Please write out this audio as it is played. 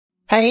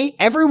Hey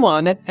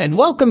everyone, and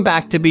welcome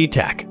back to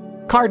B-Tech.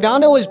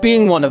 Cardano is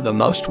being one of the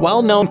most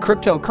well-known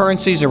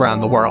cryptocurrencies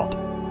around the world.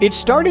 It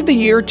started the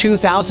year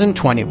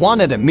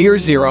 2021 at a mere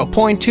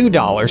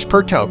 $0.2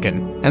 per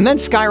token, and then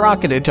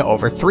skyrocketed to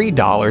over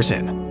 $3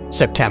 in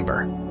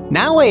September.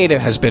 Now ADA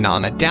has been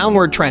on a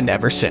downward trend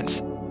ever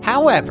since.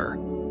 However,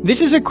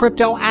 this is a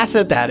crypto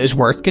asset that is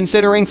worth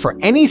considering for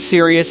any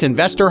serious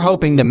investor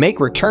hoping to make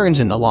returns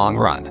in the long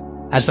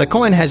run, as the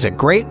coin has a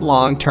great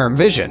long-term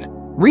vision.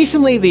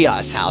 Recently, the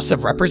US House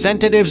of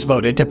Representatives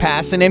voted to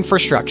pass an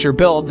infrastructure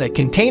bill that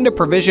contained a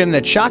provision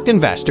that shocked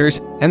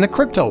investors and the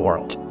crypto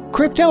world.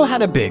 Crypto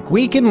had a big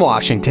week in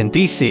Washington,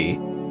 D.C.,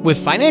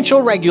 with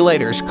financial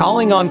regulators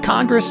calling on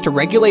Congress to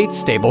regulate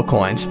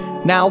stablecoins.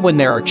 Now, when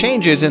there are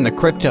changes in the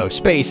crypto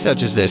space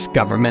such as this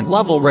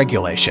government-level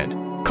regulation,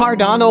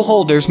 Cardano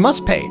holders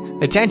must pay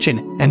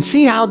attention and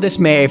see how this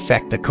may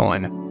affect the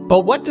coin.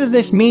 But what does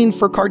this mean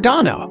for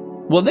Cardano?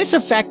 Will this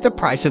affect the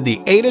price of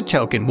the ADA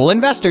token? Will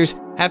investors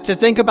have to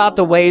think about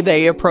the way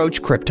they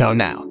approach crypto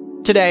now?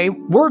 Today,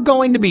 we're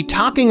going to be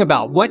talking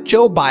about what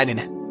Joe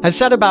Biden has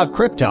said about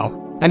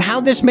crypto and how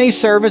this may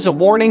serve as a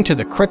warning to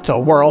the crypto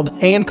world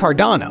and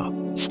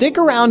Cardano. Stick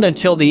around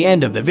until the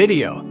end of the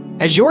video,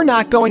 as you're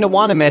not going to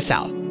want to miss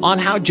out on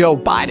how Joe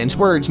Biden's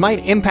words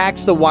might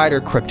impact the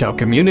wider crypto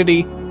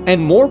community,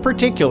 and more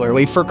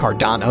particularly for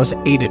Cardano's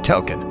ADA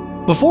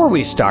token. Before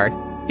we start,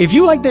 if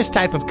you like this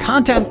type of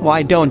content,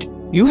 why don't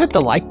you hit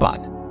the like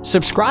button,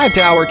 subscribe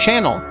to our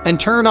channel, and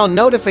turn on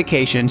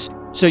notifications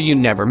so you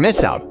never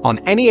miss out on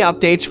any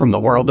updates from the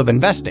world of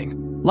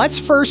investing. Let's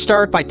first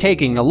start by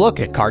taking a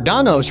look at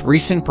Cardano's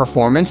recent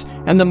performance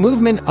and the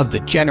movement of the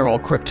general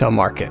crypto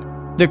market.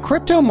 The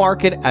crypto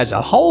market as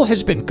a whole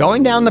has been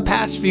going down the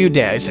past few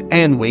days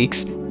and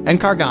weeks, and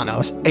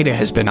Cardano's ADA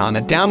has been on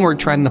a downward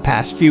trend the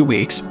past few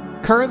weeks,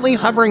 currently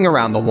hovering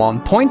around the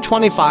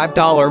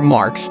 $1.25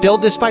 mark. Still,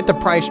 despite the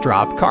price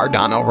drop,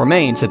 Cardano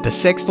remains at the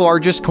 6th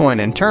largest coin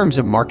in terms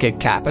of market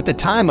cap at the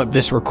time of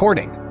this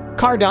recording.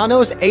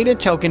 Cardano's ADA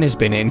token has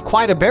been in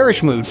quite a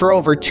bearish mood for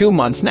over 2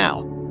 months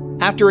now.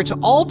 After its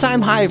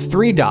all-time high of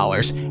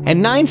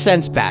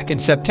 $3.09 back in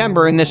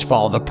September, in this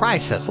fall, the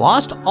price has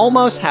lost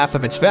almost half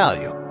of its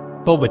value.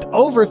 But with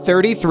over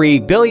 33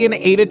 billion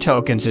ADA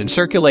tokens in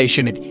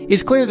circulation, it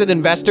is clear that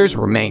investors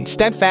remain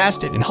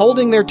steadfast in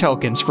holding their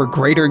tokens for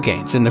greater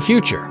gains in the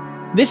future.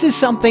 This is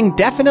something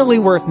definitely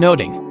worth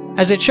noting,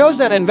 as it shows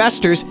that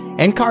investors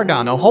and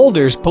Cardano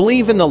holders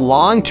believe in the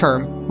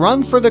long-term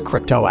run for the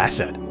crypto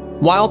asset.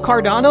 While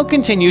Cardano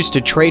continues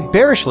to trade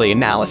bearishly,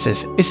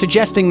 analysis is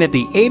suggesting that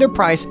the ADA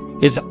price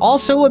is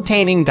also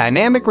obtaining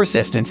dynamic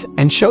resistance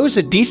and shows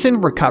a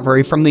decent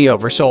recovery from the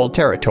oversold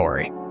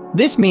territory.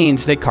 This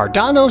means that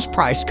Cardano's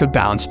price could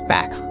bounce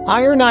back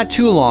higher not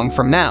too long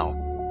from now.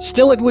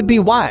 Still, it would be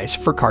wise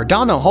for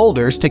Cardano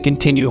holders to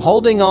continue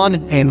holding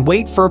on and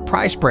wait for a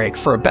price break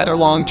for a better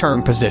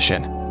long-term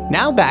position.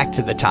 Now back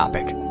to the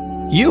topic.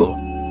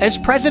 As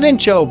President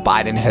Joe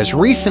Biden has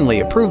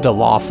recently approved a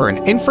law for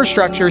an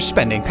infrastructure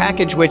spending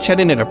package which had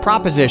in it a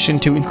proposition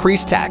to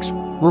increase tax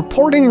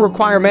reporting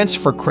requirements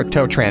for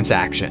crypto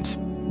transactions.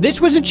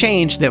 This was a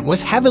change that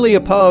was heavily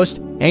opposed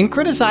and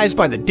criticized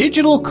by the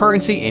digital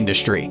currency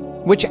industry,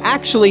 which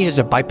actually is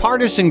a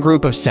bipartisan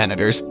group of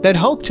senators that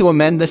hope to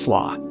amend this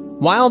law.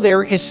 While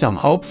there is some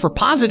hope for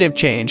positive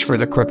change for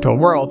the crypto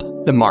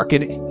world, the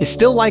market is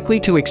still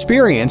likely to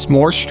experience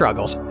more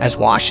struggles as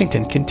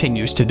Washington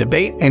continues to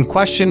debate and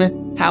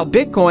question how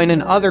Bitcoin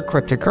and other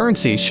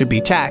cryptocurrencies should be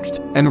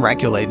taxed and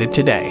regulated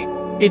today.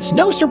 It's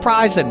no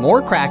surprise that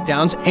more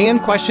crackdowns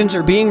and questions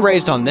are being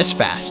raised on this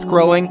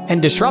fast-growing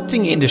and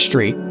disrupting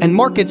industry and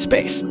market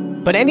space.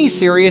 But any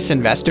serious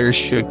investors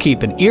should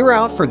keep an ear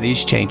out for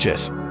these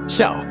changes.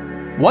 So,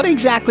 what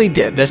exactly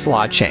did this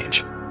law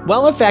change?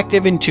 Well,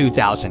 effective in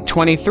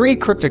 2023,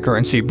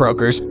 cryptocurrency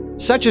brokers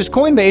such as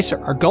Coinbase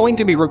are going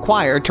to be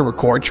required to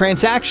record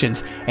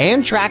transactions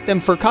and track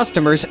them for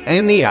customers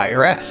and the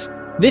IRS.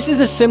 This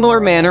is a similar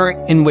manner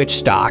in which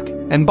stock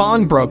and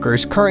bond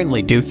brokers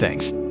currently do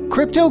things.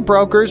 Crypto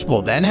brokers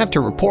will then have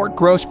to report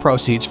gross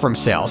proceeds from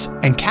sales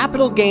and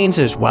capital gains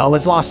as well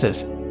as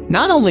losses.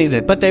 Not only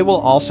that, but they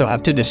will also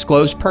have to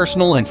disclose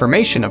personal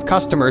information of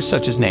customers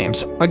such as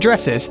names,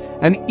 addresses,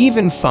 and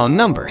even phone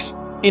numbers.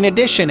 In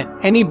addition,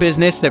 any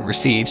business that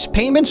receives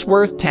payments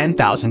worth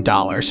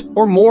 $10,000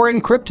 or more in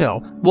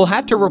crypto will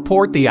have to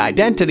report the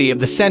identity of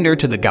the sender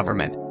to the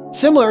government,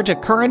 similar to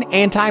current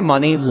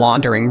anti-money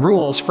laundering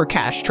rules for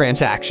cash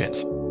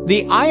transactions.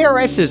 The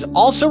IRS is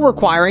also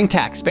requiring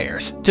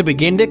taxpayers to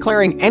begin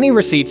declaring any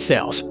receipt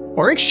sales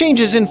or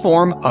exchanges in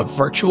form of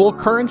virtual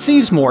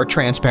currencies more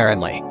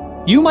transparently.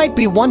 You might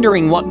be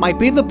wondering what might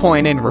be the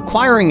point in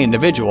requiring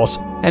individuals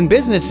and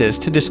businesses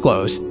to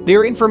disclose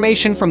their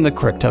information from the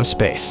crypto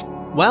space.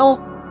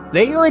 Well,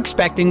 they are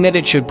expecting that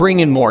it should bring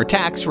in more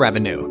tax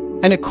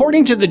revenue, and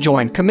according to the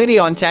Joint Committee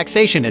on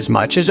Taxation, as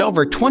much as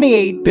over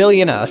 $28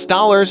 billion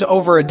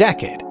over a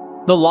decade.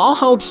 The law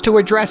hopes to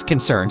address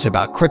concerns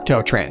about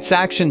crypto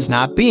transactions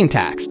not being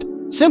taxed,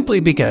 simply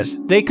because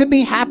they could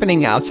be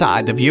happening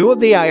outside the view of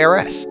the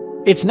IRS.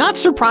 It's not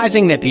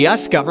surprising that the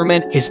US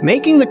government is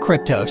making the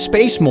crypto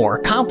space more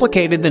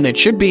complicated than it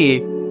should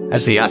be,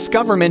 as the US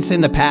governments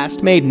in the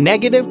past made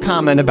negative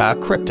comment about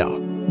crypto.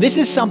 This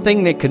is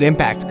something that could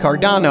impact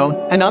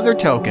Cardano and other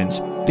tokens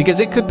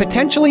because it could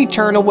potentially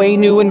turn away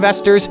new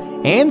investors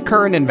and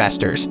current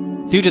investors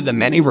due to the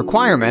many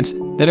requirements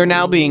that are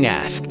now being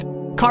asked.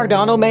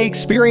 Cardano may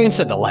experience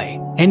a delay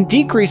and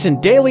decrease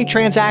in daily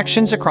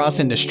transactions across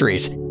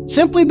industries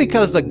simply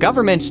because the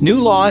government's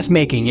new law is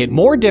making it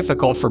more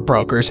difficult for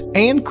brokers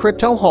and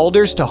crypto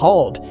holders to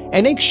hold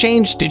and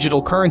exchange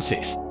digital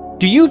currencies.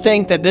 Do you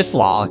think that this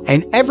law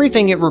and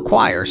everything it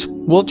requires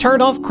will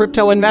turn off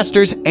crypto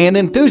investors and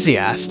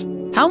enthusiasts?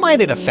 How might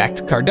it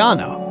affect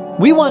Cardano?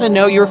 We want to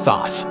know your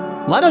thoughts.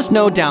 Let us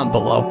know down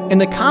below in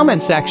the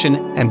comment section.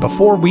 And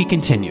before we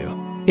continue,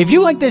 if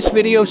you like this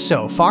video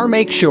so far,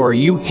 make sure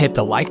you hit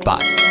the like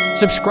button,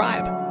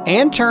 subscribe,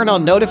 and turn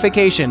on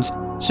notifications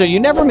so you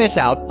never miss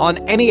out on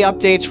any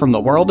updates from the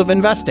world of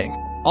investing.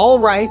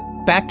 Alright,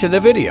 back to the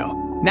video.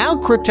 Now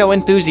crypto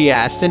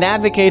enthusiasts and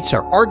advocates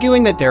are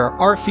arguing that there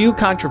are a few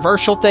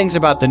controversial things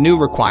about the new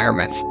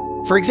requirements.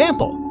 For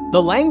example,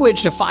 the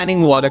language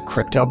defining what a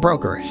crypto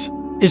broker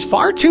is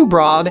far too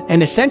broad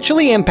and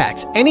essentially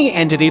impacts any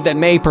entity that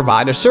may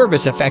provide a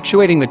service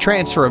effectuating the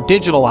transfer of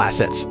digital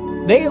assets.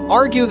 They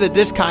argue that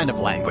this kind of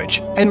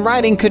language and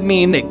writing could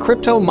mean that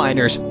crypto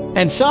miners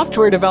and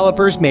software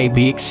developers may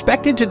be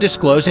expected to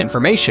disclose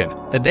information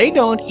that they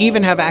don't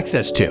even have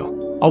access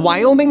to. A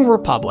Wyoming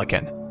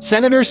Republican,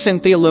 Senator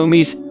Cynthia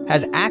Lummis,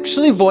 has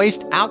actually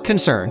voiced out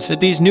concerns that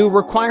these new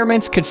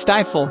requirements could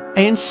stifle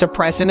and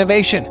suppress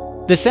innovation.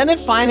 The Senate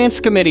Finance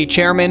Committee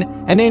chairman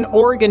and an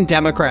Oregon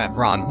Democrat,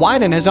 Ron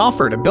Wyden, has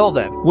offered a bill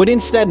that would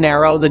instead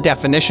narrow the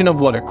definition of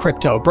what a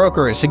crypto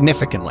broker is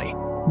significantly.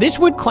 This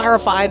would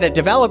clarify that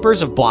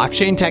developers of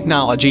blockchain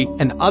technology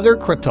and other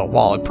crypto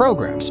wallet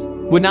programs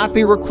would not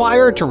be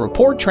required to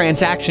report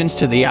transactions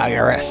to the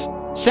IRS.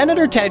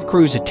 Senator Ted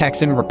Cruz, a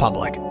Texan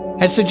Republican,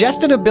 has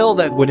suggested a bill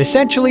that would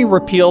essentially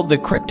repeal the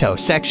crypto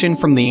section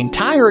from the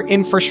entire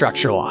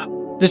infrastructure law.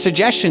 The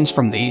suggestions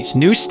from these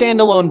new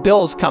standalone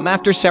bills come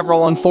after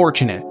several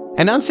unfortunate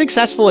and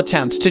unsuccessful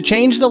attempts to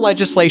change the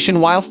legislation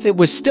whilst it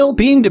was still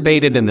being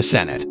debated in the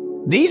Senate.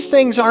 These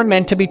things aren't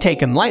meant to be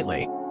taken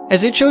lightly,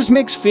 as it shows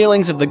mixed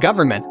feelings of the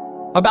government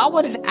about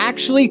what is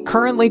actually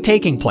currently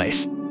taking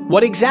place.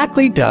 What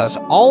exactly does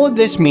all of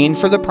this mean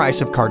for the price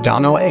of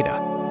Cardano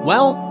ADA?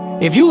 Well,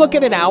 if you look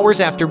at it hours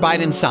after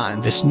Biden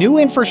signed this new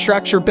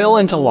infrastructure bill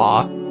into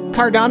law,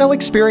 Cardano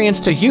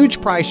experienced a huge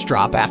price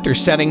drop after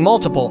setting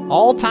multiple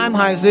all-time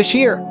highs this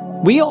year.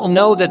 We all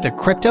know that the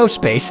crypto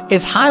space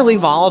is highly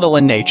volatile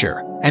in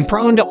nature and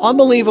prone to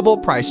unbelievable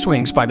price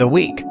swings by the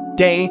week,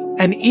 day,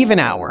 and even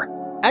hour.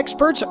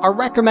 Experts are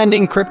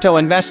recommending crypto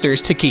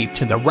investors to keep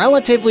to the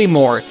relatively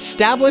more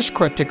established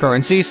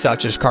cryptocurrencies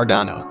such as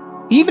Cardano.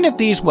 Even if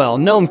these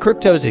well-known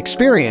cryptos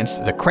experience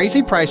the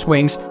crazy price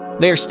swings,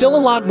 they are still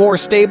a lot more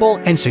stable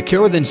and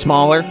secure than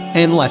smaller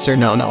and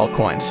lesser-known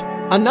altcoins.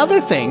 Another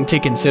thing to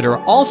consider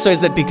also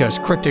is that because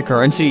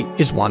cryptocurrency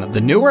is one of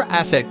the newer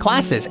asset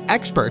classes,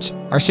 experts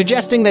are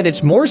suggesting that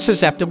it's more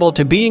susceptible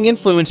to being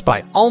influenced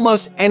by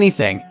almost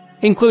anything,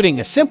 including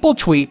a simple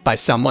tweet by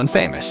someone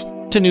famous,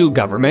 to new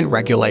government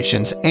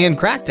regulations and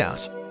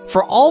crackdowns.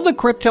 For all the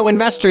crypto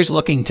investors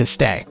looking to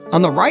stay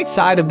on the right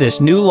side of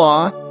this new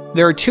law,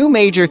 there are two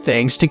major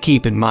things to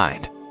keep in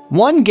mind.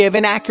 One, give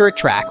an accurate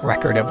track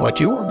record of what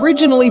you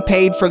originally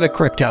paid for the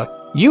crypto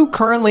you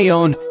currently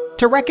own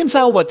to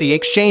reconcile what the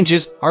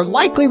exchanges are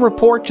likely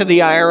report to the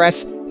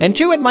IRS. And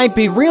two, it might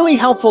be really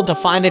helpful to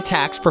find a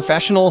tax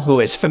professional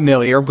who is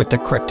familiar with the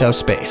crypto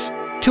space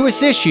to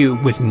assist you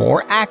with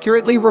more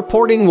accurately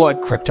reporting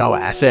what crypto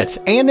assets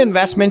and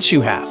investments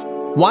you have.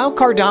 While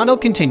Cardano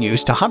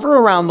continues to hover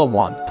around the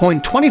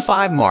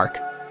 1.25 mark,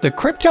 the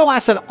crypto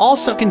asset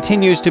also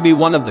continues to be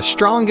one of the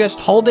strongest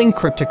holding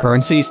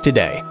cryptocurrencies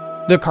today.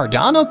 The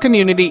Cardano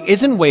community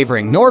isn't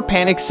wavering nor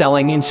panic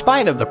selling in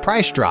spite of the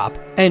price drop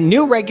and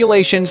new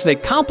regulations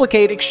that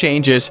complicate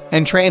exchanges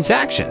and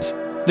transactions.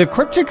 The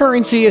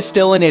cryptocurrency is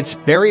still in its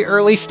very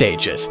early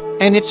stages,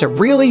 and it's a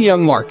really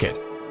young market,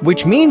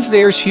 which means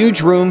there's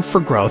huge room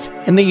for growth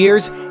in the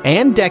years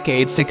and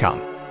decades to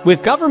come.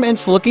 With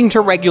governments looking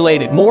to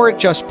regulate it more, it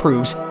just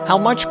proves how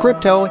much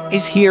crypto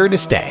is here to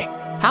stay.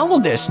 How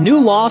will this new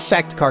law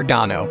affect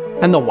Cardano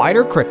and the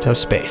wider crypto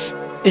space?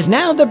 Is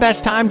now the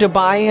best time to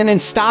buy in and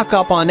stock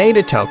up on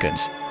ADA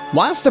tokens?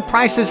 Whilst the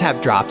prices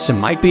have dropped, some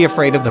might be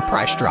afraid of the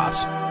price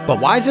drops, but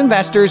wise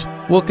investors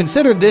will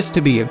consider this to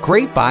be a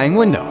great buying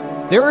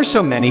window. There are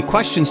so many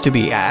questions to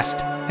be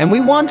asked, and we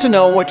want to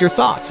know what your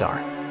thoughts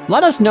are.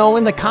 Let us know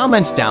in the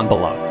comments down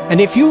below. And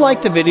if you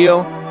liked the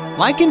video,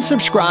 like and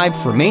subscribe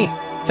for me.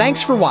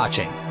 Thanks for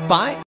watching. Bye.